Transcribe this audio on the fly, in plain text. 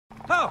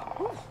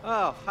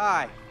Oh,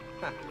 hi.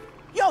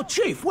 Yo,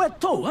 Chief, where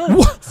to,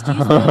 huh? Excuse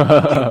me.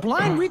 Are you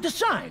blind? Read the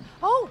sign.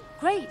 Oh,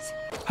 great.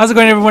 How's it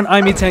going, everyone?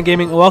 I'm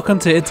EtanGaming. Welcome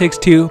to It Takes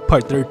Two,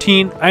 Part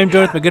 13. I'm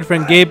joined with my good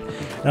friend Gabe,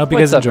 and I hope you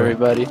guys enjoy.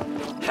 Everybody?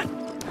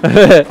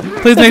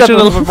 Please make sure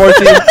to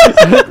 14.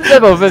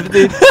 Level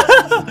 15.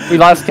 We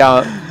lost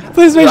count.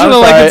 Please make sure to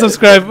like and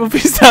subscribe.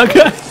 Peace out,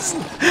 guys.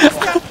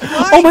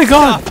 Oh my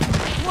God.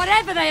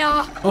 Whatever they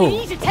are, we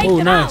need to take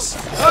them nice.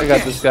 out. I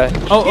got this guy.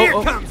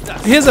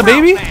 Here's a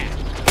baby.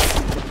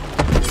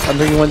 I'm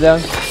bringing one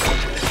down.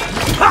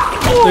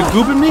 They're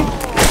gooping me.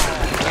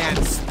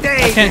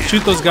 I can't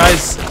shoot those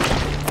guys.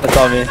 That's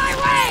all me.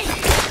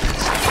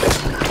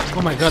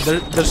 Oh my God,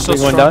 they're so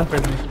Bring one strong.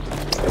 down.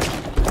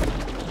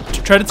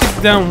 Try to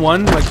take down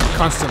one like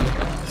constantly.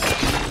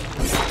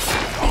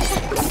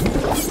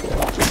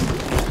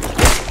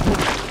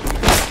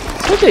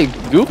 What are they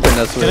gooping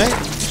us with? Can I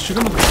shoot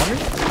them with water?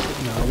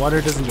 No,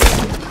 water doesn't do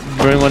it.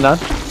 Bring one down.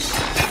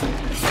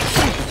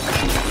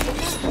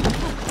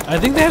 I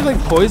think they have like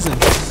poison.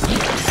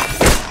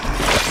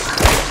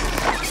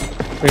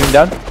 Bring him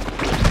down.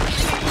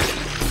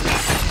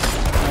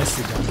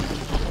 Nicely done.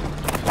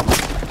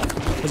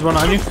 There's one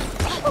on you.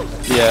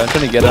 Yeah, I'm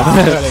trying to get him.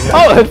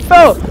 Oh, it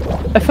fell!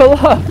 I fell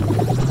off.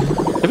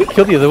 Did we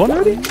kill the other one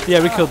already?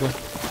 Yeah, we killed one.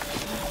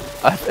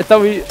 I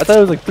thought it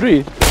was like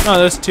 3. No,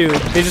 there's 2.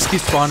 They just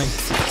keep spawning.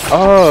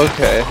 Oh,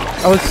 okay.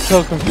 I was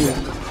so confused.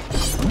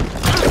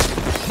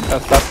 I'll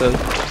stop those.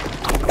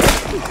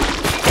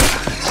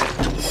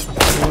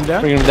 Bring him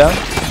down. Bring him down.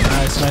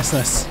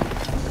 Nice.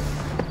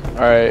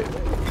 Alright.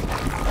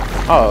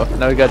 Oh,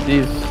 now we got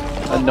these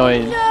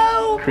annoying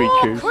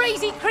creatures. More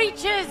crazy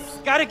creatures.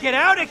 Gotta get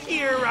out of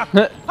here.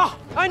 Oh,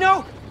 I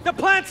know. The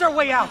plants are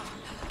way out.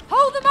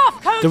 Hold them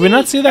off, Cody. Did we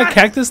not see that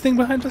cactus thing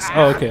behind us?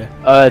 Oh, okay.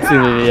 It's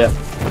me, yeah.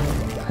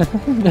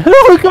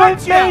 No, come on,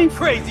 face!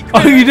 Crazy.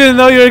 Oh, you didn't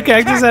know your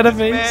cactus had a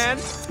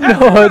face? Man.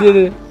 No, I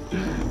didn't.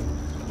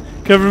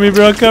 Cover me,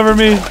 bro. Cover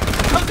me.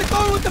 How's it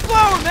going with the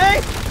flower,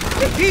 man?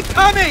 They keep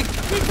coming.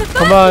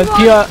 Come on,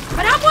 Kia.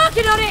 But I'm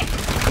working on it.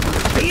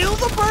 Feel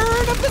the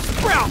burn of the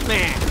sprout,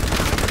 man.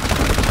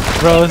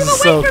 Bro, this Keep is them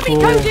so away from cool.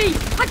 me, Cody.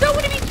 I don't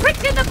want to be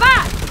pricked in the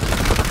back.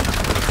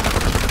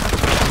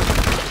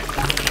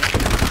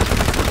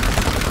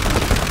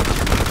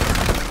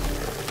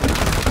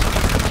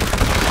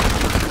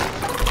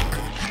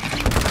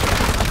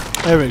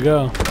 There we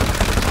go.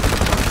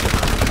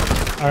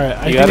 Alright, I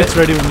think it's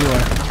ready when you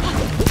are.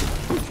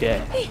 Okay.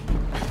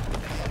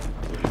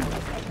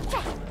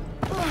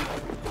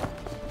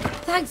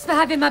 Thanks for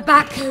having my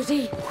back,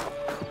 Cody.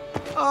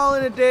 All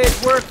in a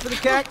day's work for the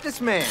cactus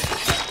man.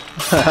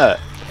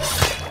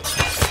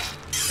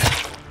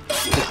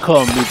 Just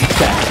call me the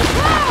cat.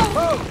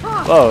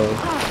 Whoa.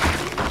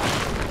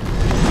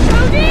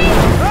 Cody!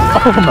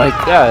 Oh my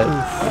God.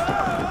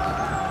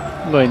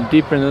 I'm going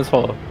deeper in this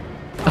hole.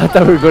 I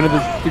thought we were going to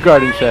the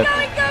garden shed. Where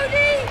are you going,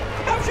 Cody?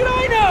 How should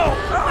I know?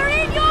 We're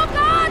in your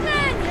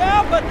garden.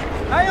 Yeah, but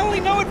I only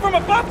know it from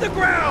above the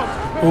ground.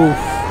 Oof.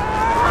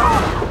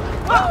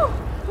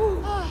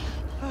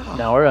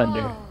 Now we're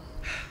under.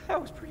 That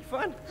was pretty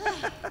fun.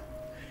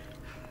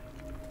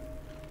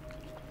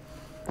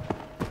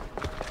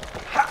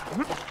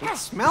 It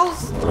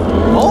smells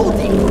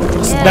moldy.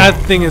 Yeah. That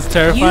thing is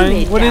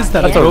terrifying. What is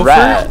that? That's a a gopher?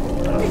 rat.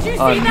 Did you see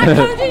that,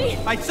 Cody?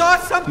 I saw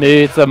something.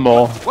 Maybe it's a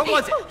mole. What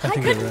was it? I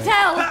think couldn't you're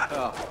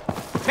tell.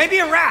 Maybe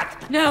a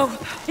rat. No,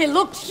 it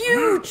looked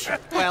huge.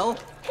 Well,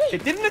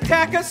 it didn't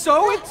attack us,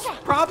 so it's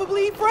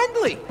probably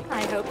friendly.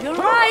 I hope you're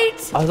right.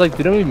 I was like,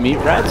 didn't we meet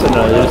rats? Or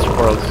no, they're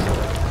squirrels.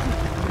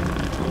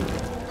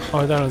 Oh,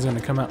 I thought it was gonna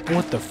come out.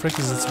 What the frick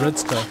is this red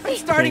stuff? I'm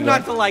starting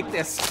not to like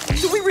this.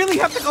 Do we really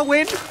have to go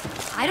in?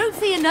 I don't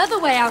see another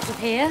way out of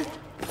here.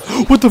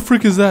 What the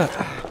frick is that?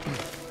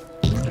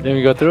 Then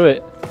we go through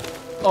it.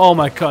 Oh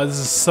my God, this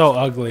is so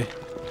ugly.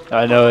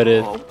 I know it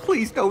is. Oh,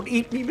 please don't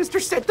eat me, Mr.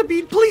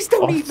 Centipede. Please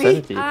don't eat me.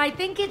 Centipede. I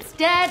think it's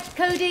dead,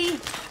 Cody.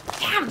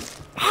 Damn!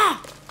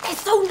 Ah, they're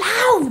so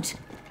loud.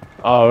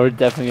 Oh, we're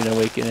definitely gonna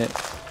awaken it.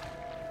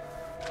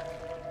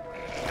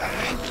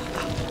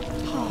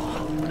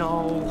 Oh,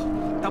 no.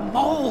 The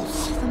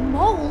moles. The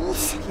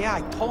moles? Yeah,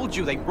 I told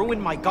you they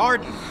ruined my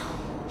garden.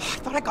 I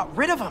thought I got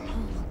rid of them.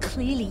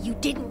 Clearly you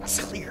didn't.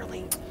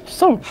 Clearly.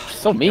 So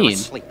They're mean.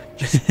 asleep.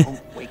 Just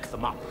don't wake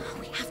them up.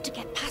 We have to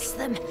get past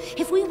them.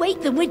 If we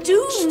wake them, we're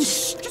doomed.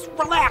 Shh, just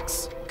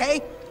relax,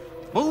 okay?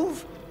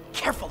 Move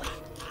carefully.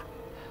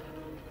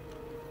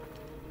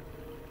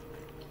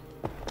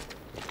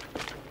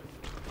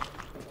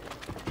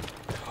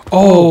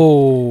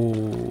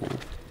 Oh.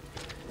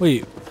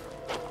 Wait.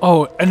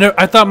 Oh,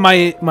 I thought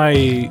my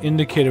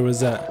indicator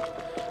was at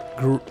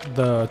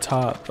the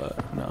top, but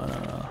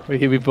no.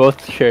 We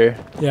both share.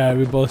 Yeah,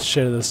 we both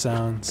share the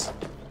sounds.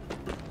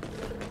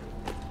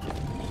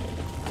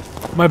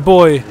 My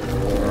boy.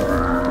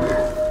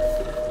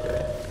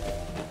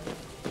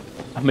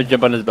 I'm gonna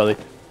jump on his belly.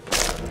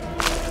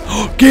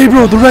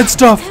 Gabriel, the red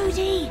stuff.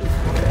 Cody.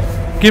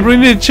 Gabriel,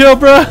 you need to chill,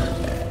 bruh.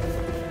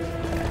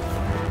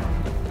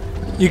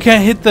 You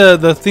can't hit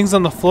the things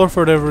on the floor for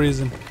whatever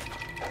reason.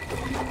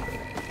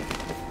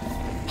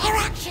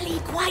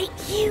 quite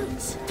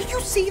cute. Did you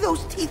see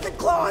those teeth and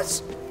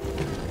claws?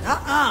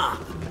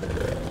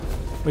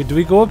 Wait, do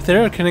we go up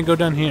there or can I go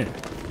down here?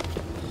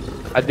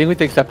 I think we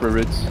take separate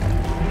routes.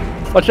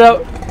 Watch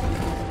out!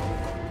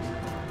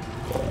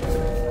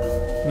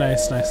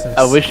 Nice, nice, nice.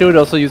 I wish it would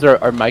also use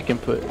our mic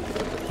input.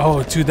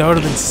 Oh, dude, that would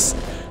have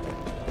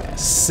been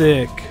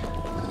sick.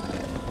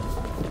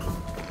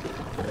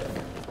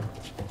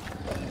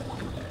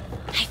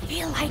 I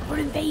feel like we're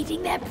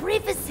invading their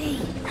privacy.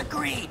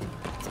 Agreed.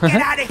 Get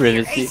out of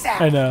here Privacy.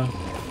 ASAP. I know.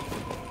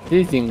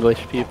 These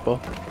English people.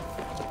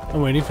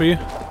 I'm waiting for you.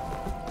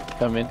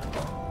 Come in.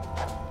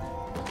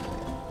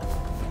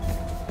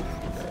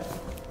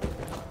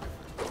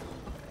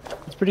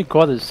 It's pretty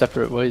cool there's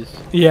separate ways.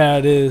 Yeah,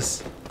 it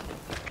is.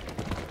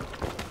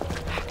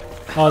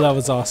 Oh, that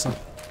was awesome.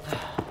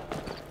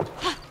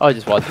 Oh, I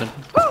just watched him.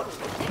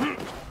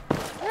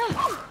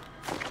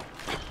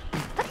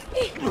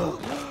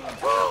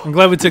 I'm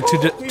glad we took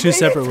two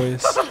separate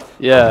ways. My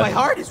Yeah.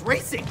 heart is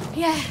racing.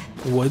 Yeah.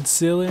 Wood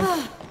ceiling?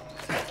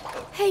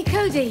 Hey,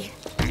 Cody.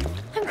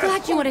 I'm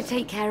glad you want to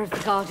take care of the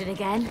garden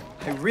again.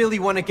 I really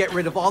want to get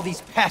rid of all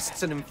these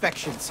pests and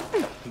infections.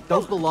 They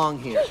don't belong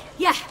here.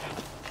 Yeah.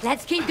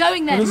 Let's keep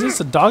going then. What is this,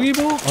 a doggy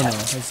bowl? Oh no,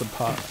 that's a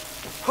pot.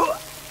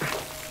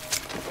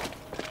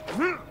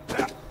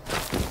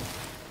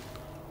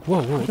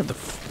 Whoa, whoa, what the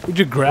f- Would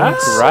you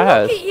grass?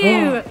 Grass. Look at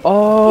you.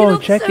 Oh, you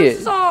look check so it.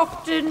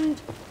 soft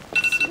and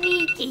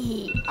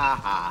sneaky.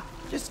 Aha.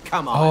 Just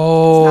come on.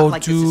 Oh, it's not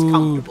like this is dude.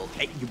 comfortable.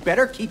 Hey, you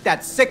better keep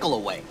that sickle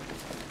away.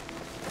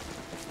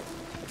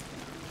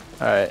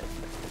 Alright.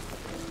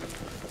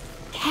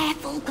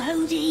 Careful,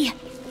 Cody.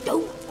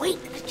 Don't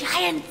wake the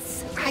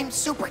giants. I'm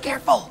super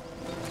careful.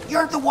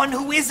 You're the one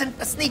who isn't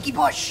a sneaky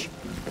bush.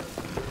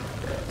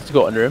 Let's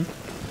go under him.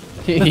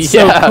 That's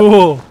Yeah. so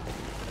cool.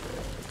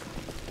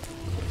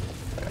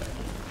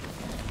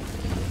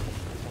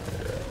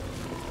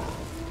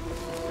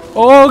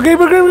 Oh, Gabe.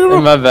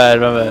 My bad,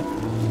 my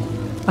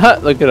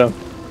bad. Look at him.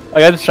 I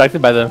got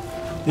distracted by them.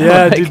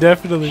 Yeah, Like- dude,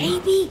 definitely.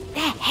 Maybe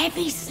they're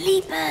heavy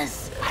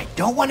sleepers. I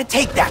don't want to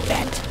take that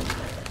bet.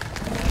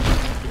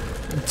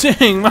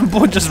 Dang, my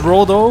boy just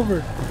rolled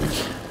over.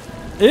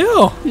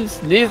 Ew. He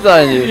sneezed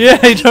on you. Yeah,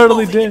 he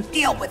totally Moving did. and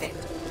Deal with it.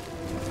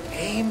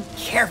 Aim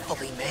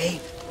carefully, May.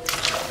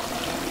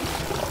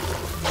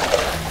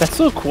 That's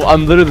so cool.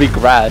 I'm literally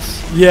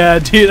grass. Yeah,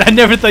 dude, I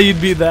never thought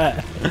you'd be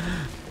that.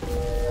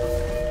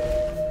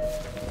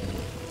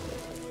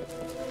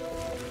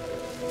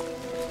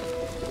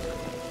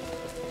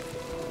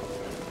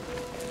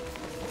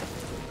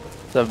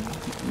 It's a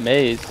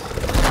maze.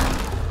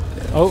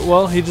 Oh,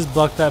 well, he just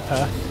blocked that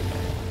path.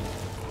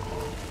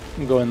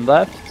 I'm going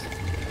left.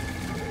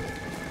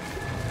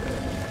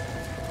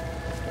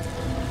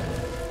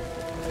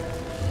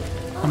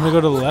 I'm gonna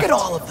go to the Look left. at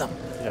all of them.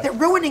 Yeah. They're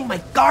ruining my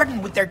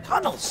garden with their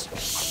tunnels.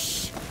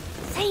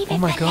 Save it Oh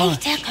my for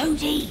gosh. later,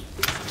 Cody.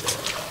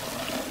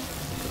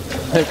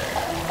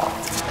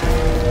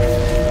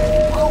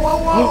 Whoa, whoa,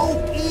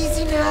 whoa.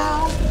 Easy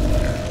now.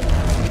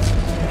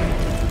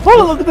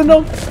 Oh, look at the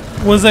gnome.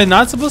 Was I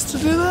not supposed to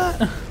do that?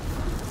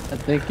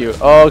 Thank you.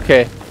 Oh,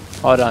 okay.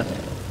 Hold on.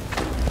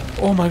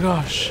 Oh my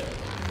gosh.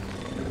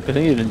 I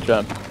think you didn't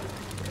jump.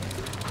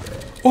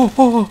 Oh,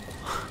 oh, oh.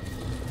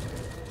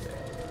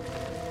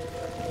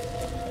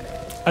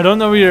 I don't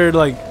know where your,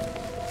 like,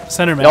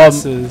 center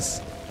mass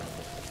is.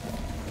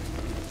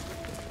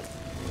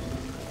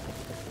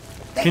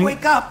 They Can-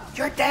 wake up.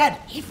 You're dead.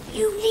 If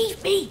you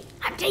leave me,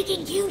 I'm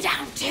taking you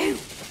down too.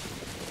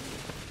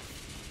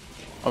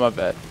 Oh, my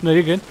bad. No,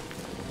 you're good.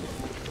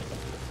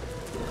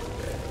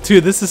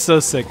 Dude, this is so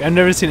sick. I've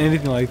never seen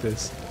anything like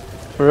this.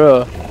 For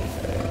real.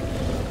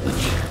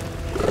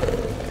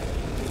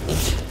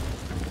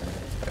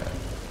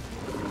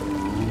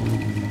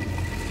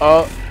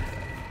 Oh,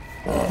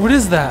 What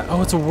is that?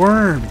 Oh, it's a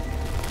worm.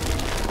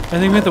 I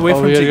think we have to wait Oh,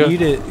 for we him to gotta go.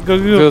 eat it. Go,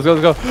 let's go,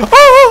 go, go. let's go, let's go.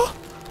 Oh!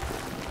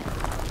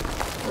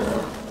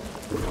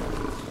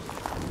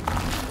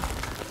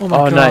 Oh my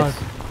Oh, god. nice.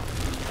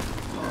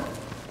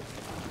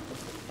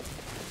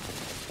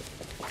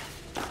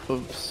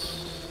 Oops.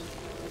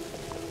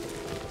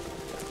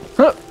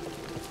 Huh.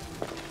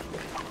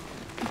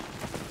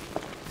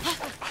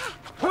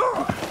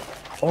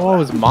 Oh, it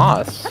was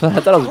moss. I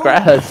thought it was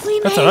grass. We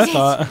That's made what I it.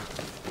 thought.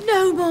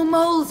 No more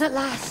moles at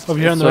last. Over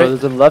here on the So right.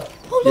 there's a left.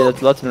 Oh, Yeah, look.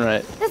 that's left and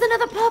right. There's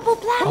another purple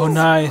plant. Oh,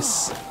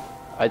 nice.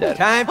 I died.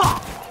 Time,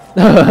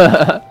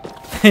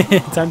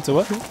 Time to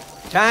what?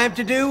 time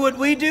to do what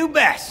we do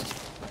best.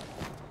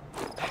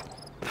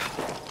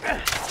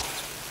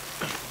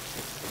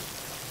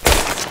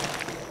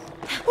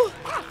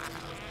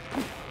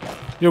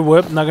 Your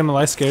whip, not gonna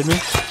lie, scared me.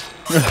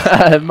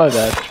 My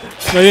bad.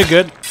 No, you're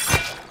good.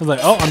 I was like,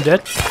 oh, I'm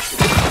dead.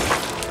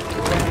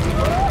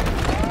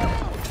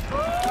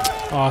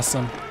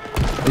 Awesome.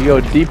 We go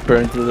deeper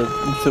into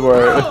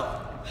our.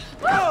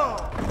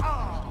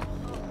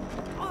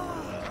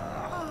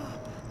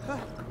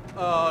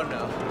 Oh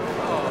no.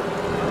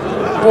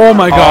 Oh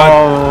my god.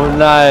 Oh,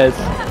 nice.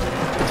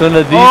 It's one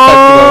of these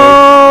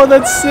Oh,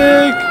 that's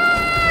sick.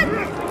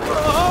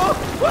 Oh,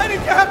 why did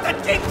you have to That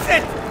jinx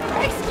it!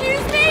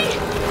 Excuse me?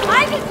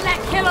 I didn't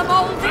let killer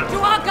moles into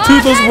our garden.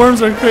 Dude, those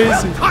worms are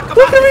crazy. Talk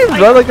Look about at me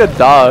run like a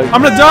dog.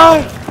 I'm gonna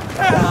die.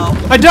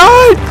 I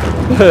died.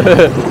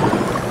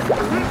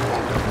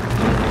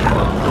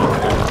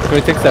 Can we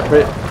take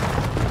separate?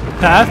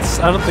 Paths?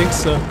 I don't think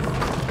so.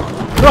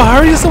 Bro, how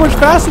are you so much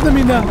faster than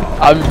me now?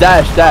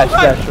 Dash.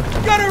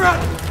 Gotta run!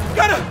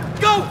 Gotta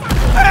go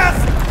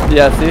fast!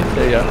 Yeah, see?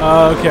 There you go.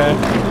 Oh, okay.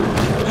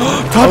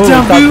 Top Oh,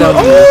 down top view. down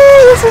view.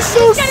 Oh, this is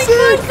so Getting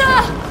sick.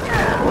 closer.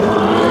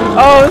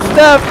 Oh,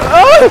 Steph!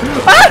 Oh!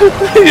 Ah!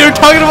 You're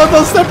talking about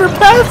those separate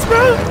paths,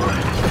 bro.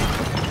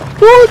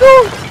 Oh, no!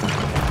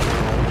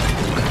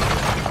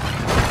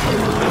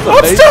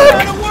 I'm stuck.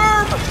 Got a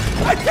worm!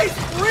 I taste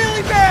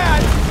really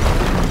bad!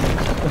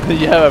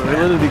 Yeah, I'm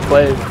really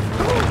played.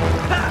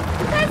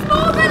 There's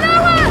more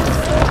below us.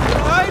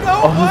 I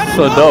don't Oh, want to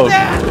so know dope.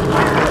 that!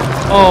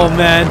 Oh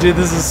man, dude,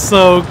 this is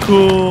so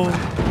cool.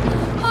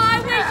 I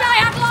wish I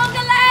had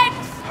longer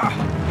legs.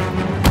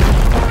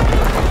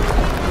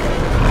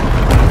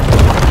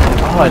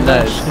 Oh,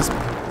 nice. His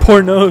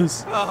poor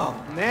nose. Oh,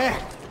 man.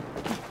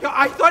 Yo,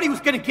 I thought he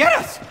was gonna get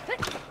us!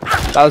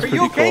 That was Are pretty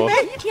you okay, cool.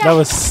 mate? Yes. That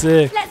was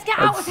sick. Let's get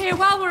out of here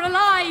while we're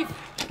alive.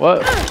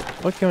 What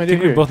can we I do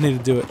think we here? both need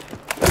to do it.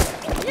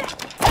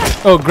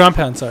 Oh, ground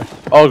pound, sorry.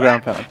 Oh,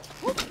 ground pound.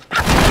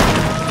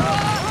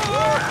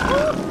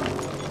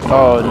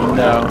 Oh,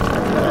 no.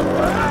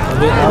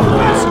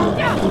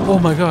 Oh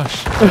my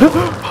gosh.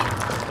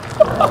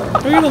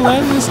 Are you gonna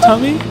land in his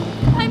tummy?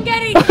 I'm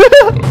getting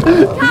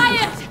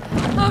tired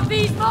of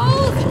these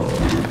moles.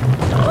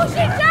 Push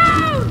it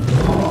down.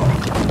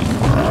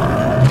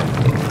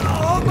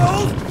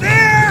 Almost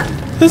there!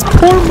 This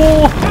poor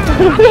mole.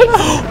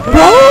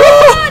 Bro!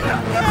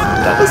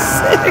 That was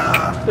sick.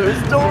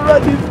 There's no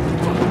running.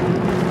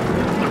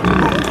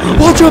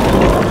 Watch out!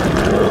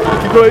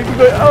 Keep going, keep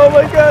going. Oh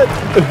my god.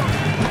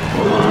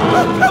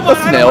 Come on, A I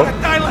snail. don't want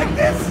to die like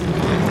this!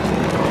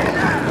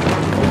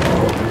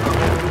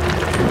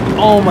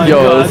 Oh my Yo,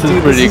 god, this is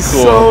dude, pretty this is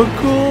cool. so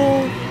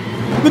cool.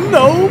 The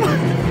gnome.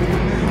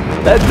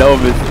 That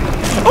gnome is.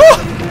 Oh!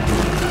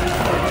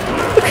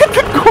 Look at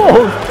the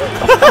gold.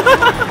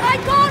 I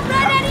can't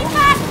run any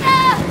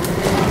faster.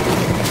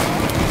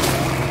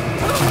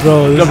 Bro,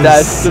 this Jump is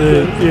dash.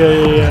 sick.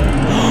 Yeah.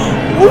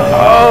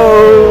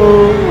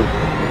 Oh!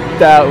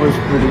 That was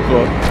pretty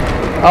cool.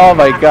 Oh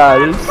my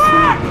god. It's...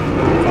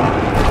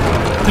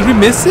 Did we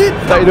miss it?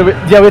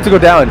 Yeah, we have to go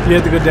down. We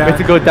had to go We down. have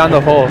to go down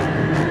the hole.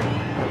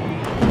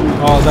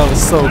 Oh, that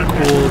was so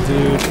cool,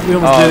 dude. We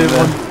almost Oh, did it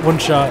man. one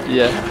shot.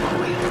 Yeah.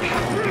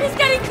 He's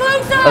getting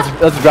closer.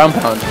 That's ground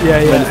pound. Yeah,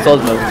 yeah. When it's still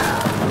moving.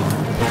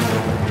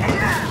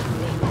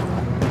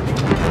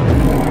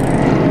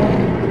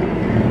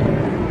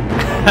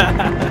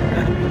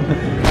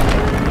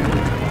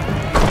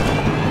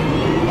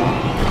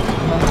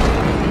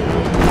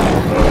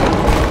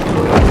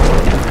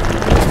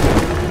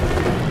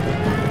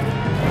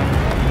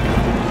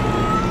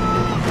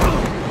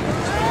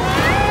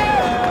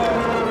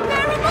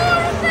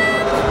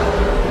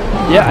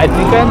 Yeah, I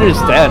think I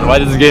understand why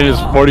this game is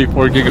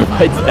 44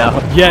 gigabytes now.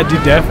 Yeah,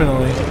 dude,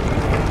 definitely.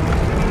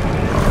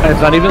 And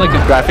it's not even like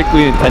a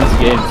graphically intense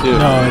game too.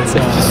 No, it's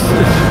not. Just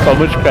so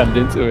much crammed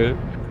into it.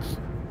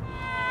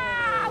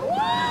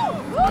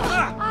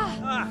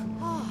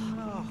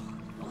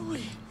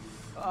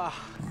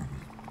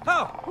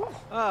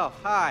 Oh,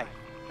 hi.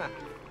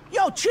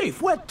 Yo,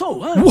 Chief, where to,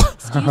 huh?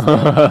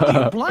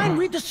 Are you blind?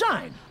 Read the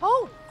sign.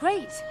 Oh,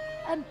 great.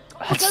 I'll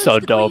That's go so to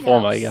the dope. Oh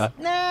my greenhouse.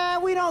 god. Nah,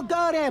 we don't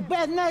go there.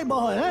 Bad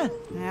neighborhood, huh?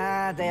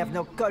 Ah, they have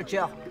no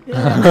culture.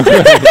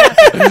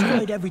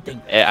 Destroyed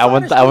everything. Yeah, I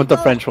want the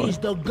French one. Is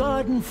the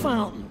garden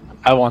fountain.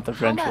 I want the How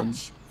French one.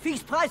 much?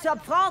 Fixed price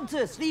up front,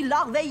 3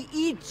 larvae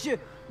each.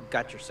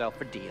 Got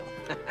yourself a deal.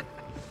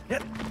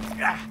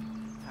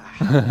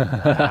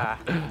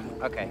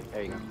 Okay,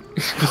 there you go.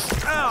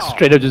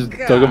 Straight up just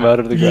dug him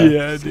out of the ground.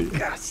 Yeah, dude.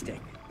 Disgusting.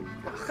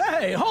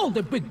 Hey, hold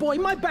it, big boy.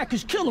 My back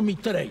is killing me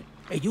today.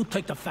 Hey, you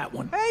take the fat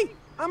one. Hey,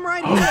 I'm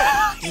right here.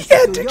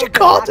 Yeah, did you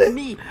call it?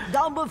 Me,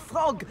 dumb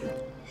frog.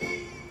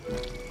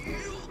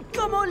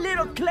 Come on,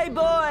 little clay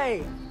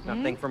boy.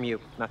 Nothing from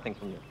you. Nothing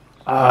from you.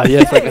 Ah,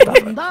 yes, like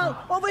that.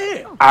 Now, over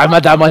here. Ah,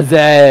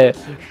 mademoiselle.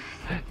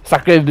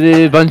 Sacré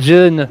bleu,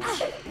 bonjour. No,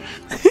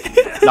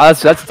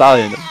 that's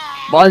Italian.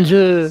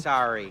 Bonjour.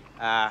 Sorry.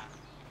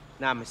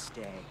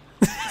 Namaste.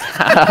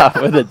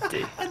 With a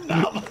D.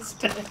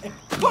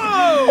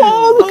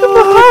 Oh, look at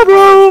the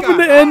bro, I'm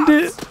gonna end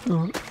it.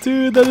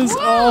 Dude, that is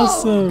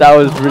awesome. That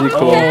was really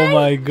cool. Oh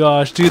my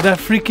gosh, dude, that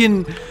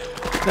freaking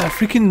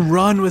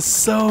run was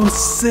so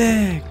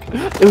sick.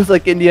 It was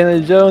like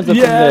Indiana Jones up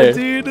in Yeah, there.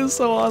 dude, it was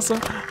so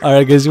awesome. All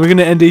right, guys, we're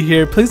gonna end it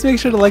here. Please make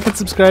sure to like and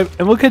subscribe,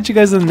 and we'll catch you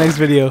guys in the next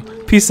video.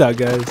 Peace out,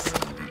 guys.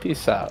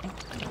 Peace out.